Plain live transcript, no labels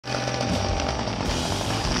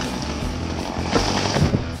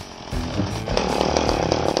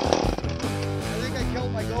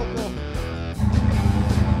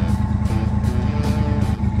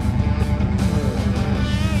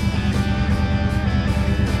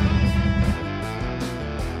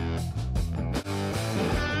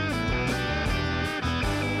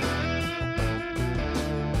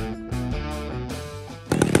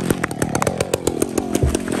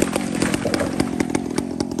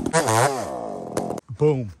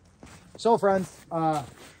Boom. So friends, I've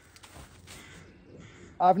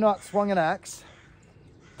not swung an axe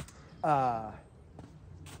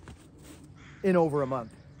in over a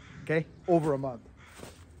month, okay? Over a month.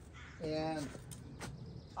 And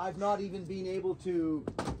I've not even been able to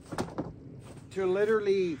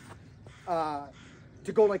literally,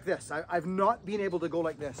 to go like this. I've not been able to go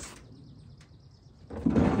like this.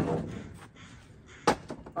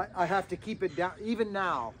 I have to keep it down. Even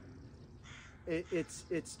now,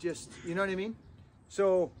 it's just, you know what I mean?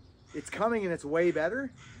 So it's coming and it's way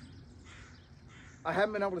better. I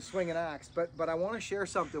haven't been able to swing an axe, but I want to share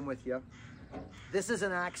something with you. This is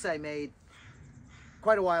an axe I made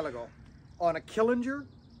quite a while ago on a Killinger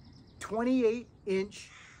 28-inch,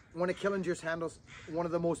 one of Killinger's handles, one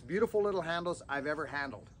of the most beautiful little handles I've ever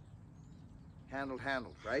handled,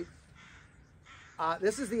 right?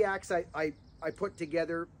 This is the axe I put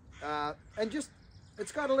together, and just,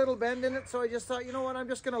 it's got a little bend in it, so I just thought, you know what, I'm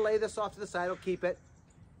just going to lay this off to the side, I'll keep it.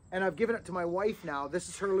 And I've given it to my wife now. This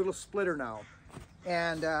is her little splitter now.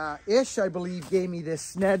 And Ish, I believe, gave me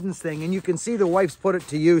this Sneddon's thing, and you can see the wife's put it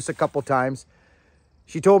to use a couple times.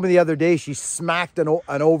 She told me the other day she smacked an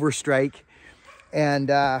overstrike.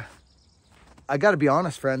 And I got to be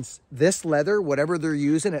honest, friends, this leather, whatever they're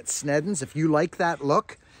using at Sneddon's, if you like that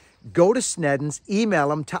look, go to Sneddon's, email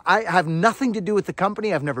them. I have nothing to do with the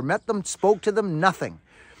company. I've never met them, spoke to them, nothing.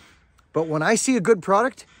 But when I see a good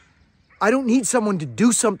product, I don't need someone to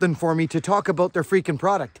do something for me to talk about their freaking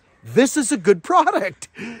product. This is a good product.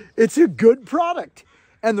 It's a good product.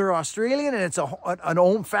 And they're Australian, and it's an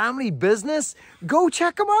own family business. Go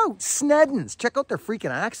check them out. Sneddon's. Check out their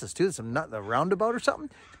freaking axes too. Some nut, the roundabout or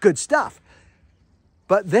something. Good stuff.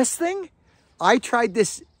 But this thing, I tried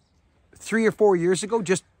this 3 or 4 years ago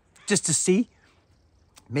just to see.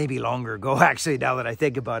 Maybe longer ago, actually, now that I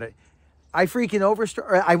think about it. I freaking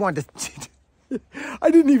overstruck. I wanted to...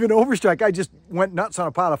 I didn't even overstrike. I just went nuts on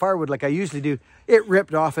a pile of firewood like I usually do. It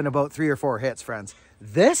ripped off in about 3 or 4 hits, friends.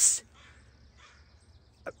 This,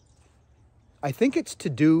 I think it's to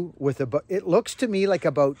do with about, it looks to me like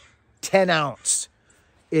about 10 ounce.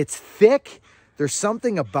 It's thick. There's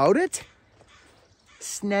something about it.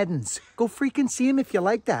 Sneddon's. Go freaking see him if you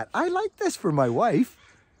like that. I like this for my wife.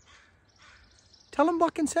 Tell him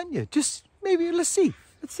Buck and sent you. Just maybe, let's see.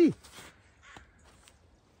 Let's see.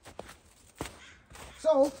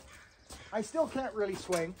 So, I still can't really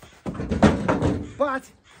swing, but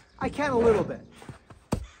I can a little bit.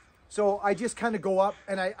 So I just kind of go up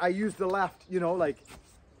and I use the left, you know, like,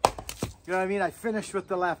 you know what I mean? I finish with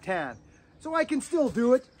the left hand. So I can still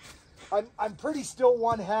do it. I'm pretty still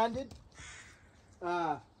one-handed.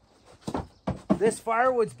 This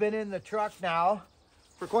firewood's been in the truck now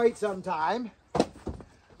for quite some time.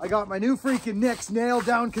 I got my new freaking Nick's nailed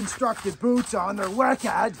down constructed boots on. They're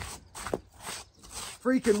wicked.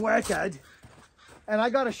 Freaking wicked. And I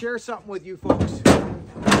got to share something with you folks.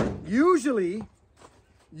 Usually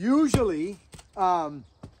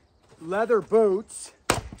leather boots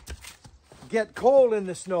get cold in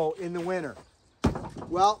the snow in the winter.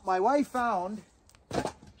 Well, my wife found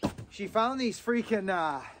these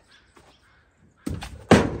freaking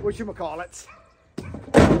whatchamacallits,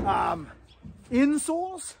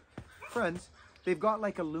 insoles. Friends, they've got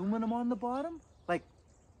like aluminum on the bottom, like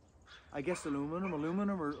I guess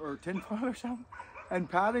aluminum or tinfoil or something, and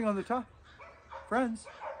padding on the top. Friends,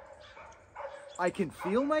 I can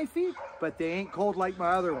feel my feet, but they ain't cold like my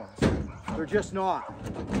other ones. They're just not.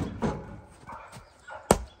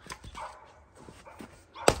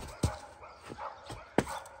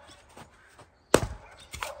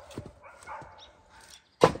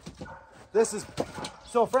 This is,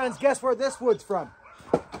 so friends, guess where this wood's from?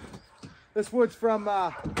 This wood's from,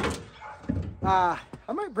 I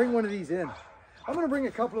might bring one of these in. I'm gonna bring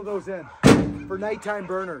a couple of those in for nighttime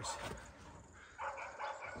burners.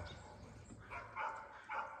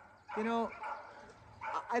 You know,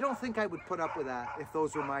 I don't think I would put up with that if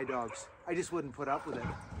those were my dogs. I just wouldn't put up with it.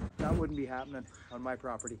 That wouldn't be happening on my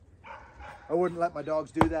property. I wouldn't let my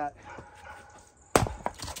dogs do that.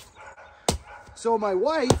 So my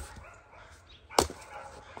wife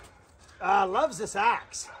loves this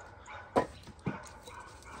axe.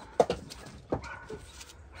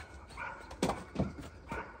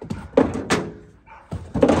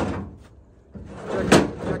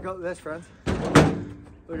 Check out this, friends.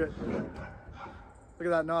 Look at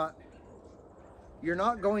that knot. You're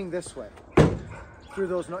not going this way through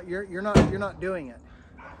those knots. You're not doing it.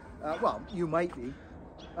 Well, you might be.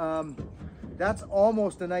 That's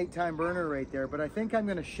almost a nighttime burner right there. But I think I'm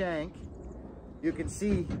going to shank. You can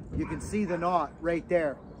see the knot right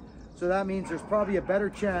there. So that means there's probably a better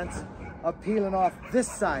chance of peeling off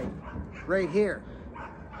this side right here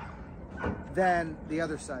than the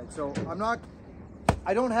other side. So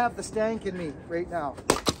I don't have the stank in me right now.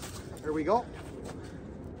 There we go.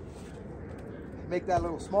 Make that a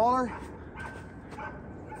little smaller.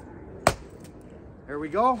 There we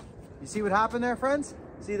go. You see what happened there, friends?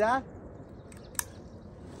 See that?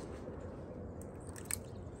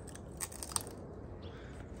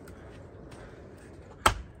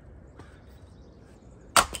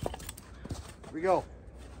 Here we go.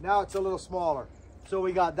 Now it's a little smaller. So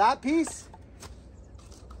we got that piece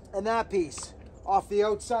and that piece off the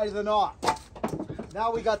outside of the knot.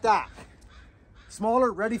 Now we got that.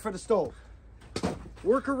 Smaller, ready for the stove.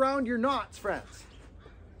 Work around your knots, friends.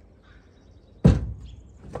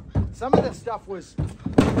 Some of this stuff was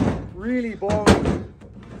really boring.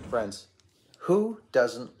 Friends, who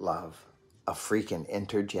doesn't love a freaking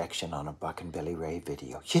interjection on a Buck and Billy Ray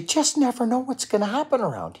video? You just never know what's going to happen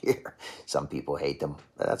around here. Some people hate them,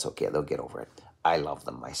 but that's okay. They'll get over it. I love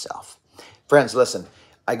them myself. Friends, listen,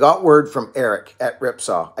 I got word from Eric at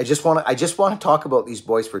Ripsaw. I just want to talk about these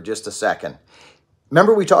boys for just a second.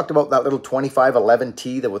 Remember we talked about that little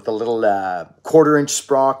 2511T with the little 1/4-inch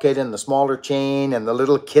sprocket and the smaller chain and the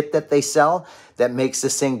little kit that they sell that makes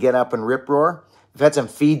this thing get up and rip roar? I've had some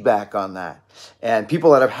feedback on that. And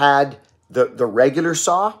people that have had the regular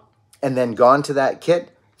saw and then gone to that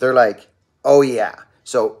kit, they're like, oh yeah.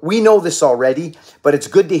 So we know this already, but it's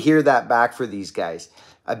good to hear that back for these guys.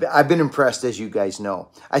 I've been impressed, as you guys know.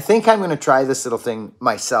 I think I'm going to try this little thing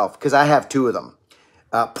myself because I have two of them.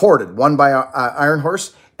 Ported, one by Iron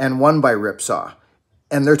Horse and one by Ripsaw.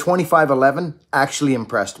 And their 2511 actually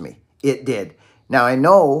impressed me. It did. Now, I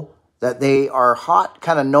know that they are hot,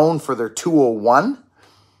 kind of known for their 201,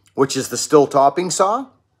 which is the still topping saw.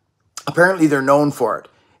 Apparently, they're known for it.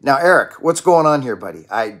 Now, Eric, what's going on here, buddy?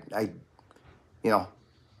 I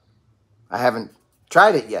haven't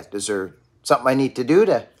tried it yet. Is there something I need to do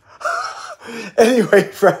to... Anyway,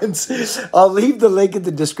 friends, I'll leave the link in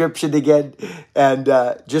the description again. And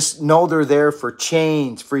just know they're there for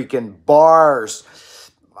chains, freaking bars,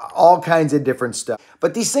 all kinds of different stuff.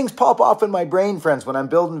 But these things pop off in my brain, friends, when I'm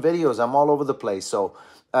building videos. I'm all over the place. So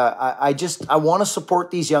I want to support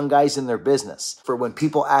these young guys in their business. For when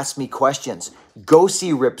people ask me questions, go see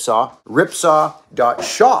Ripsaw,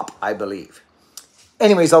 ripsaw.shop, I believe.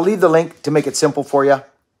 Anyways, I'll leave the link to make it simple for you.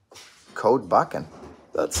 Code Buckin'.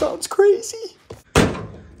 That sounds crazy.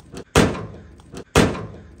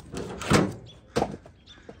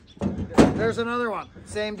 There's another one.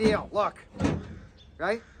 Same deal. Look.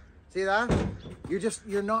 Right? See that?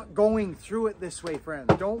 You're not going through it this way,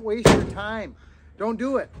 friends. Don't waste your time. Don't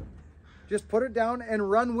do it. Just put it down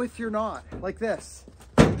and run with your knot like this.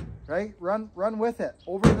 Right? Run with it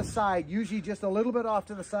over to the side, usually just a little bit off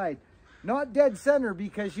to the side. Not dead center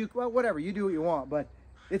because well, whatever, you do what you want, but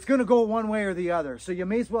it's going to go one way or the other. So you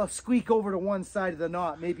may as well squeak over to one side of the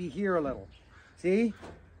knot, maybe here a little. See?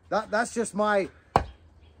 That's just what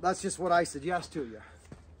I suggest to you.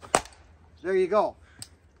 There you go.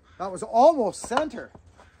 That was almost center.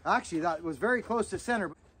 Actually, that was very close to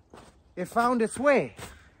center. It found its way.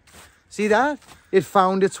 See that? It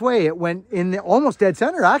found its way. It went in the almost dead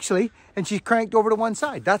center, actually, and she cranked over to one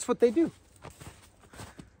side. That's what they do.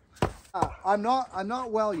 I'm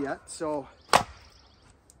not well yet, so...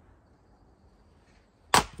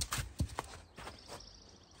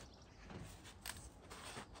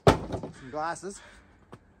 glasses.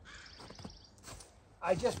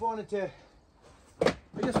 I just want to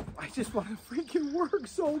freaking work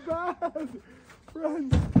so bad,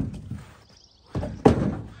 friends.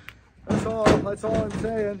 That's all I'm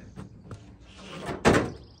saying.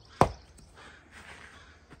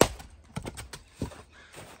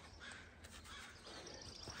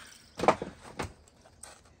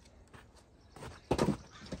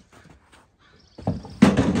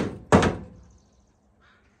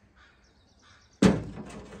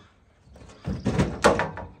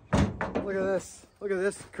 Look at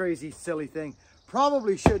this crazy, silly thing.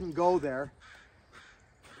 Probably shouldn't go there.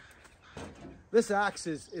 This axe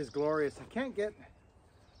is glorious. I can't get...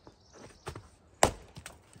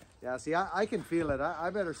 Yeah, see, I can feel it.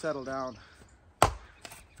 I better settle down.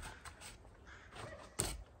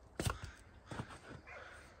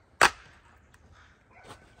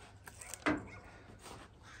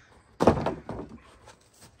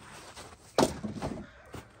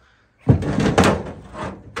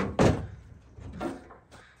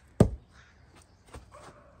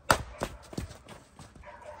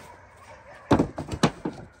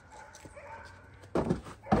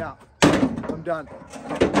 Yeah, I'm done.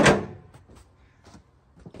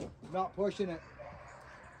 Not pushing it.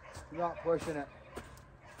 Not pushing it.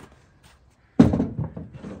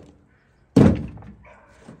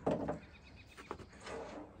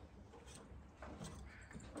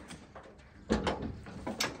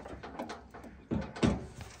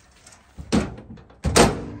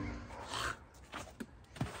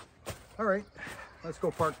 All right, let's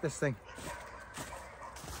go park this thing.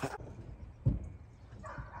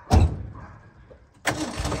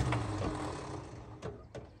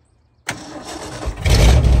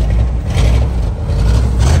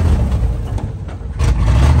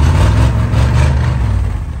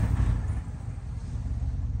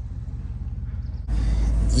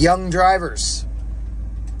 Young drivers,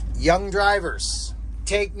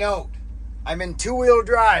 take note. I'm in two-wheel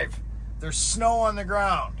drive. There's snow on the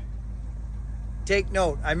ground. Take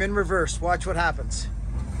note, I'm in reverse. Watch what happens.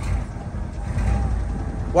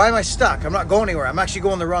 Why am I stuck? I'm not going anywhere. I'm actually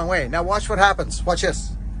going the wrong way. Now watch what happens. Watch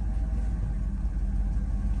this.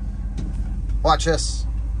 Watch this.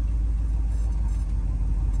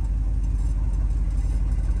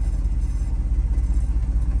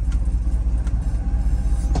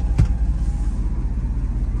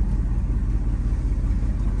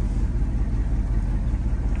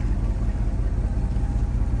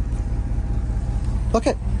 Look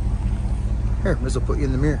at, here, Miz will put you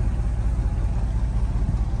in the mirror.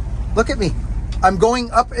 Look at me. I'm going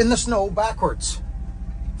up in the snow backwards.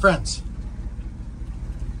 Friends.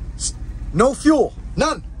 No fuel,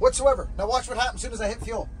 none whatsoever. Now watch what happens as soon as I hit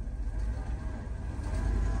fuel.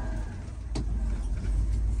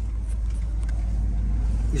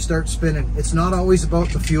 You start spinning. It's not always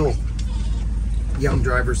about the fuel, young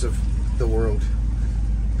drivers of the world.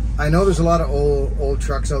 I know there's a lot of old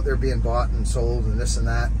trucks out there being bought and sold and this and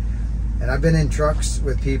that. And I've been in trucks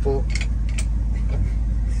with people.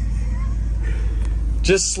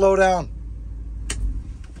 Just slow down.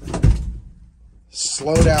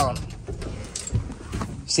 Slow down.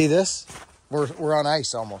 See this? We're on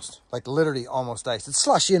ice almost. Like literally almost ice. It's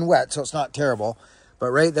slushy and wet, so it's not terrible.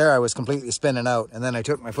 But right there I was completely spinning out. And then I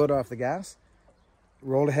took my foot off the gas,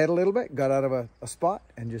 rolled ahead a little bit, got out of a spot,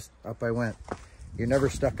 and just up I went. You're never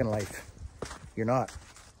stuck in life. You're not.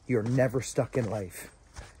 You're never stuck in life.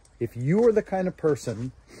 If you are the kind of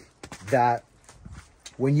person that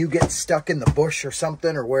when you get stuck in the bush or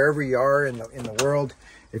something, or wherever you are in the world,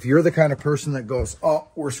 if you're the kind of person that goes, oh,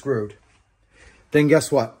 we're screwed, then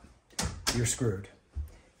guess what? You're screwed.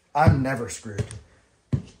 I'm never screwed.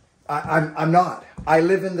 I'm not. I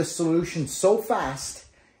live in the solution so fast,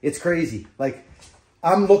 it's crazy. Like,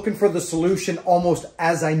 I'm looking for the solution almost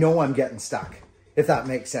as I know I'm getting stuck, if that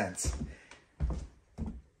makes sense.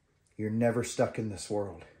 You're never stuck in this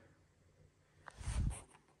world.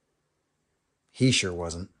 He sure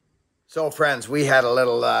wasn't. So friends, we had a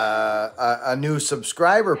little, a new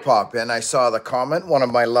subscriber pop in. I saw the comment, one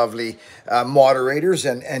of my lovely moderators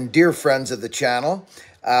and dear friends of the channel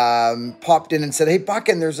popped in and said, hey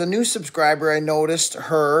Buckin, there's a new subscriber. I noticed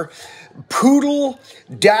her, Poodle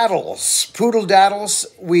Daddles. Poodle Daddles,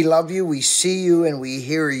 we love you, we see you, and we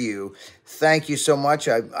hear you. Thank you so much.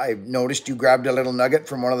 I noticed you grabbed a little nugget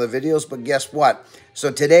from one of the videos, but guess what?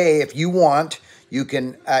 So today, if you want, you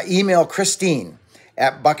can email Christine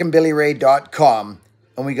at buckandbillyray.com,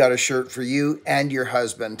 and we got a shirt for you and your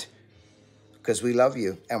husband because we love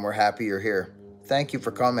you and we're happy you're here. Thank you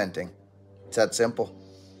for commenting. It's that simple.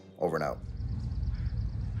 Over and out.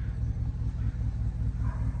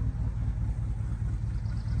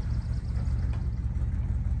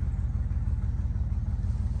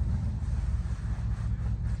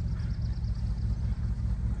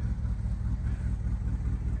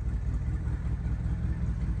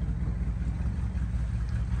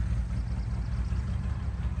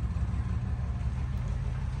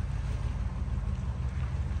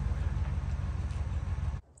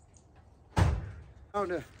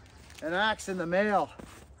 Found an axe in the mail,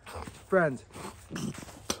 friends.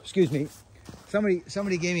 Excuse me.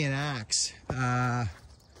 Somebody gave me an axe.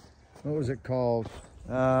 What was it called?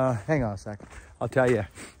 Hang on a sec. I'll tell you.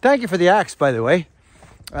 Thank you for the axe, by the way.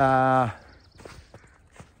 Potter,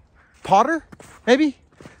 maybe?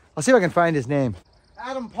 I'll see if I can find his name.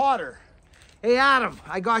 Adam Potter. Hey, Adam,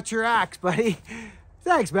 I got your axe, buddy.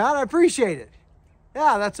 Thanks, man. I appreciate it.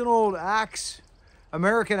 Yeah, that's an old axe,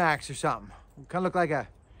 American axe or something. Kind of look like a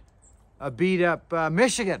beat up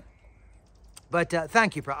Michigan. But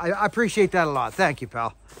thank you, pal. I appreciate that a lot. Thank you,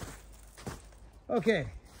 pal. Okay.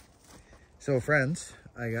 So friends,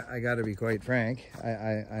 I got to be quite frank.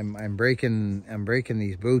 I'm breaking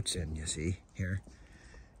these boots in, you see, here.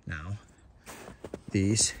 Now.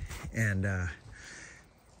 These. And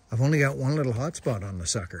I've only got one little hot spot on the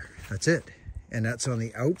sucker. That's it. And that's on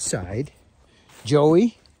the outside.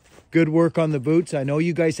 Joey, good work on the boots. I know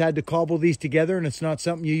you guys had to cobble these together, and it's not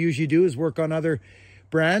something you usually do, is work on other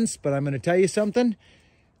brands, but I'm going to tell you something.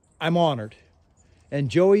 I'm honored. And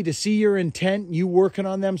Joey, to see your intent, you working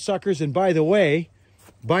on them suckers, and by the way,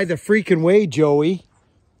 by the freaking way, Joey,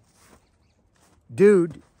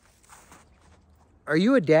 dude, Are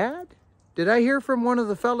you a dad? Did I hear from one of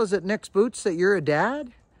the fellas at Nick's Boots that you're a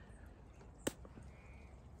dad?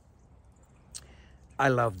 I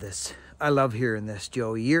love this. I love hearing this,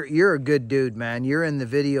 Joey. You're a good dude, man. You're in the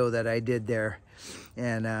video that I did there.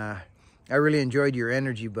 And I really enjoyed your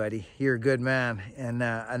energy, buddy. You're a good man and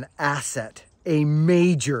an asset, a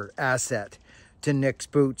major asset to Nick's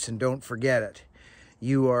Boots. And don't forget it.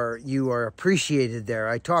 You are appreciated there.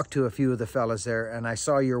 I talked to a few of the fellas there and I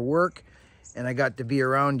saw your work and I got to be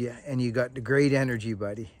around you and you got the great energy,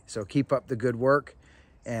 buddy. So keep up the good work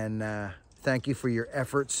and thank you for your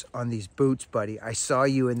efforts on these boots, buddy. I saw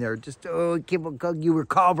you in there just, you were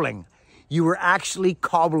cobbling. You were actually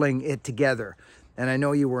cobbling it together. And I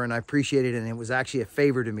know you were and I appreciate it and it was actually a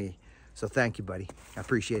favor to me. So thank you, buddy. I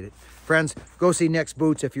appreciate it. Friends, go see Nick's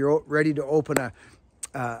Boots if you're ready to open a...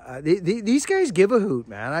 these guys give a hoot,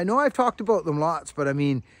 man. I know I've talked about them lots, but I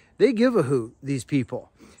mean, they give a hoot, these people.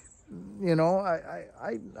 You know,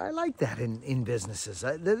 I like that in businesses.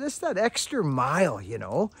 That extra mile, you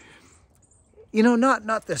know. You know,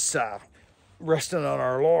 not this resting on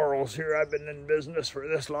our laurels here. I've been in business for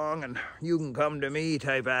this long and you can come to me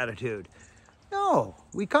type attitude. No,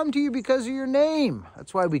 we come to you because of your name.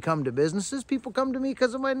 That's why we come to businesses. People come to me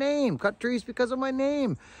because of my name. Cut trees because of my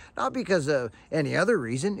name. Not because of any other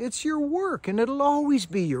reason. It's your work, and it'll always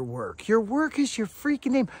be your work. Your work is your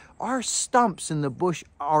freaking name. Our stumps in the bush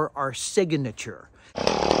are our signature.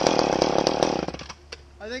 I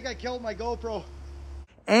think I killed my GoPro.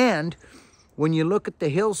 And when you look at the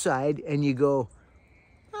hillside and you go,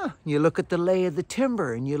 you look at the lay of the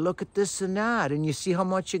timber and you look at this and that and you see how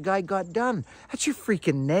much a guy got done. That's your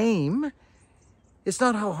freaking name. It's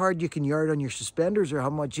not how hard you can yard on your suspenders or how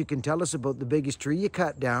much you can tell us about the biggest tree you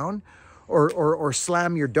cut down or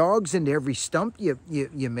slam your dogs into every stump you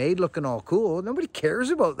made looking all cool. Nobody cares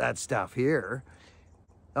about that stuff here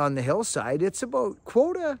on the hillside. It's about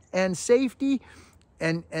quota and safety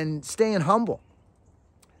and staying humble.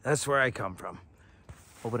 That's where I come from.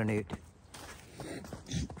 Open a newt.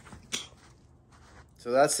 So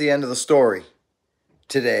that's the end of the story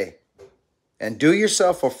today. And do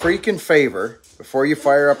yourself a freaking favor before you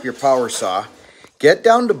fire up your power saw. Get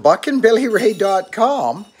down to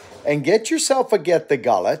buckandbillyray.com and get yourself a Get the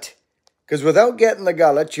Gullet. Because without getting the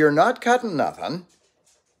gullet, you're not cutting nothing.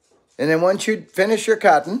 And then once you finish your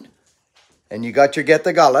cutting and you got your Get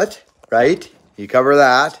the Gullet, right? You cover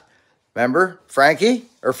that. Remember, Frankie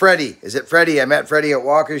or Freddie? Is it Freddie? I met Freddie at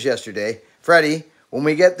Walker's yesterday. Freddie, when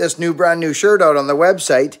we get this brand new shirt out on the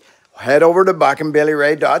website, head over to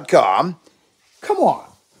buckandbillyray.com. Come on.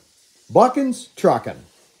 Buckin's Truckin'.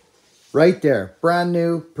 Right there. Brand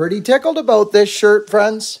new. Pretty tickled about this shirt,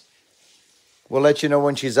 friends. We'll let you know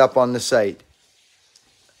when she's up on the site.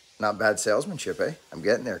 Not bad salesmanship, eh? I'm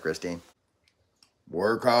getting there, Christine.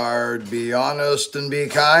 Work hard, be honest and be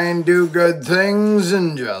kind, do good things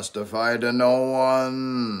and justify to no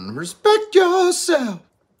one. Respect yourself.